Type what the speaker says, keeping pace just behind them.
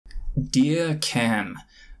Dear Cam,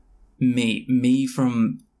 me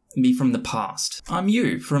from the past. I'm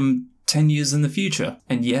you from 10 years in the future.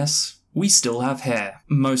 And yes, we still have hair.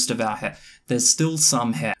 Most of our hair. There's still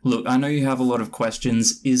some hair. Look, I know you have a lot of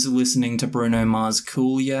questions. Is listening to Bruno Mars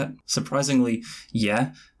cool yet? Surprisingly,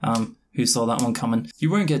 yeah. Who saw that one coming?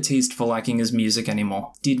 You won't get teased for liking his music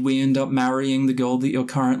anymore. Did we end up marrying the girl that you're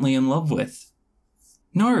currently in love with?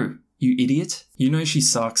 No, you idiot. You know she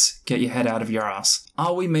sucks. Get your head out of your ass.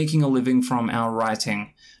 Are we making a living from our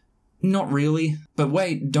writing? Not really. But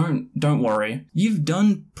wait, don't worry. You've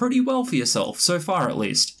done pretty well for yourself, so far at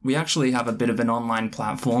least. We actually have a bit of an online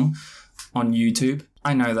platform on YouTube.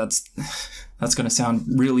 I know that's gonna sound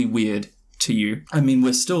really weird to you. I mean,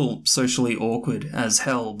 we're still socially awkward as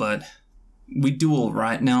hell, but we do all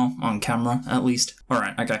right now, on camera at least.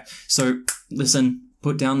 Alright, okay. So, listen,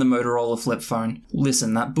 put down the Motorola flip phone.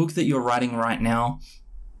 Listen, that book that you're writing right now,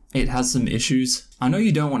 it has some issues. I know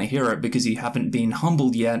you don't want to hear it because you haven't been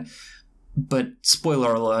humbled yet, but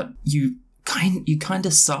spoiler alert, you kind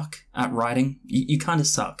of suck at writing. You kind of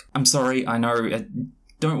suck. I'm sorry, I know.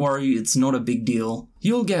 Don't worry, it's not a big deal.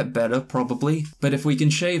 You'll get better, probably, but if we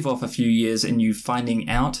can shave off a few years and you finding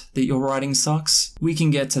out that your writing sucks, we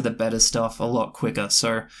can get to the better stuff a lot quicker,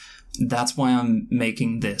 so that's why I'm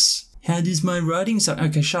making this. How does my writing suck?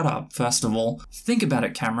 Okay, shut up, first of all. Think about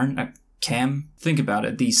it, Cameron. Cam, think about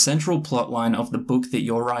it. The central plotline of the book that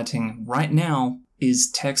you're writing right now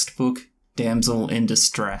is textbook damsel in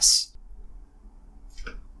distress.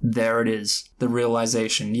 There it is. The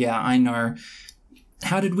realization. Yeah, I know.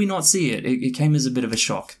 How did we not see it? It came as a bit of a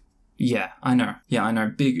shock. Yeah, I know. Yeah, I know.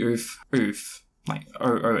 Big oof. Oof. Like,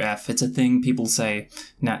 O-O-F. It's a thing people say.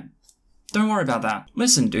 Nah, don't worry about that.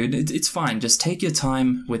 Listen, dude, it's fine. Just take your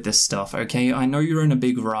time with this stuff, okay? I know you're in a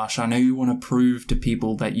big rush. I know you want to prove to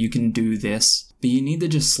people that you can do this. But you need to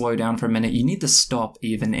just slow down for a minute. You need to stop,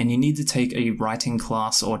 even. And you need to take a writing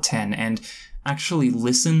class or 10 and actually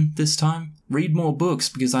listen this time. Read more books,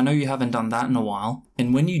 because I know you haven't done that in a while.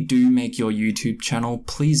 And when you do make your YouTube channel,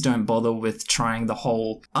 please don't bother with trying the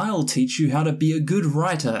whole "I'll teach you how to be a good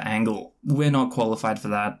writer" angle. We're not qualified for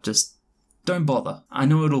that, just don't bother. I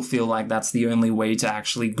know it'll feel like that's the only way to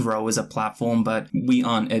actually grow as a platform, but we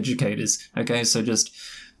aren't educators, okay? So just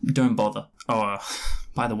don't bother. Oh,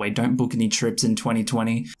 by the way, don't book any trips in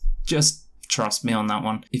 2020. Just trust me on that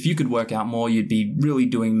one. If you could work out more, you'd be really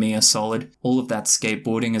doing me a solid. All of that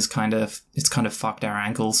skateboarding is kind of fucked our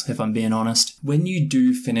ankles, if I'm being honest. When you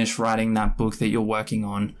do finish writing that book that you're working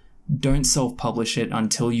on, don't self-publish it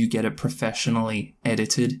until you get it professionally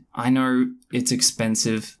edited. I know it's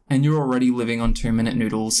expensive, and you're already living on 2-minute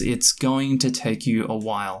noodles. It's going to take you a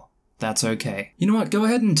while. That's okay. You know what? Go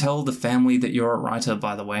ahead and tell the family that you're a writer,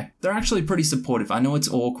 by the way. They're actually pretty supportive. I know it's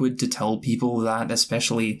awkward to tell people that,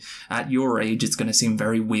 especially at your age. It's going to seem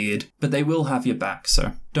very weird, but they will have your back,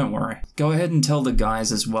 so don't worry. Go ahead and tell the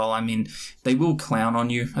guys as well. I mean, they will clown on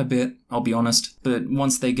you a bit, I'll be honest, but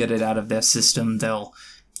once they get it out of their system, they'll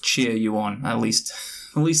cheer you on, at least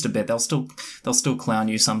a bit. They'll still clown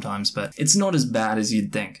you sometimes, but it's not as bad as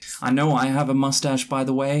you'd think. I know I have a mustache, by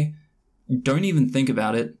the way. Don't even think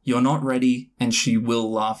about it. You're not ready, and she will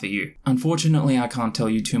laugh at you. Unfortunately, I can't tell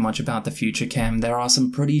you too much about the future, Cam. There are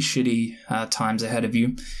some pretty shitty times ahead of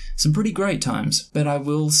you. Some pretty great times. But I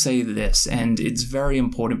will say this, and it's very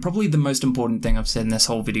important. Probably the most important thing I've said in this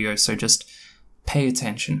whole video, so just pay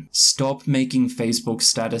attention. Stop making Facebook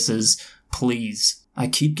statuses, please. I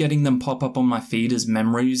keep getting them pop up on my feed as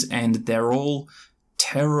memories, and they're all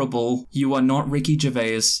terrible. You are not Ricky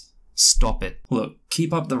Gervais. Stop it. Look,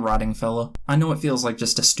 keep up the writing, fella. I know it feels like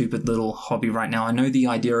just a stupid little hobby right now. I know the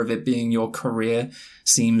idea of it being your career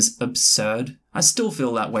seems absurd. I still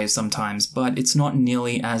feel that way sometimes, but it's not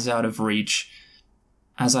nearly as out of reach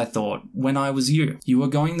as I thought when I was you. You are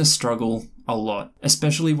going to struggle a lot,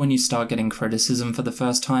 especially when you start getting criticism for the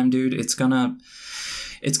first time, dude. It's gonna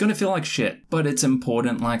feel like shit, but it's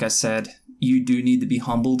important, like I said. You do need to be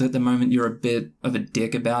humbled at the moment. You're a bit of a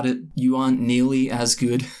dick about it. You aren't nearly as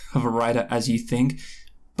good of a writer as you think,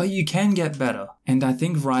 but you can get better. And I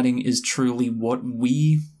think writing is truly what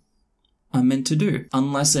we are meant to do,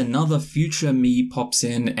 unless another future me pops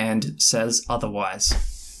in and says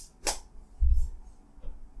otherwise.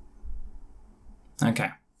 Okay,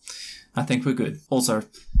 I think we're good. Also,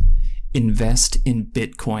 invest in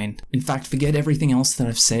Bitcoin. In fact, forget everything else that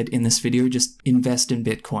I've said in this video, just invest in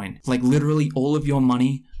Bitcoin. Like literally all of your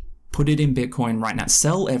money, put it in Bitcoin right now.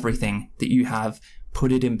 Sell everything that you have,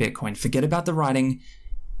 put it in Bitcoin. Forget about the writing.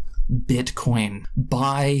 Bitcoin.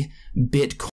 Buy Bitcoin.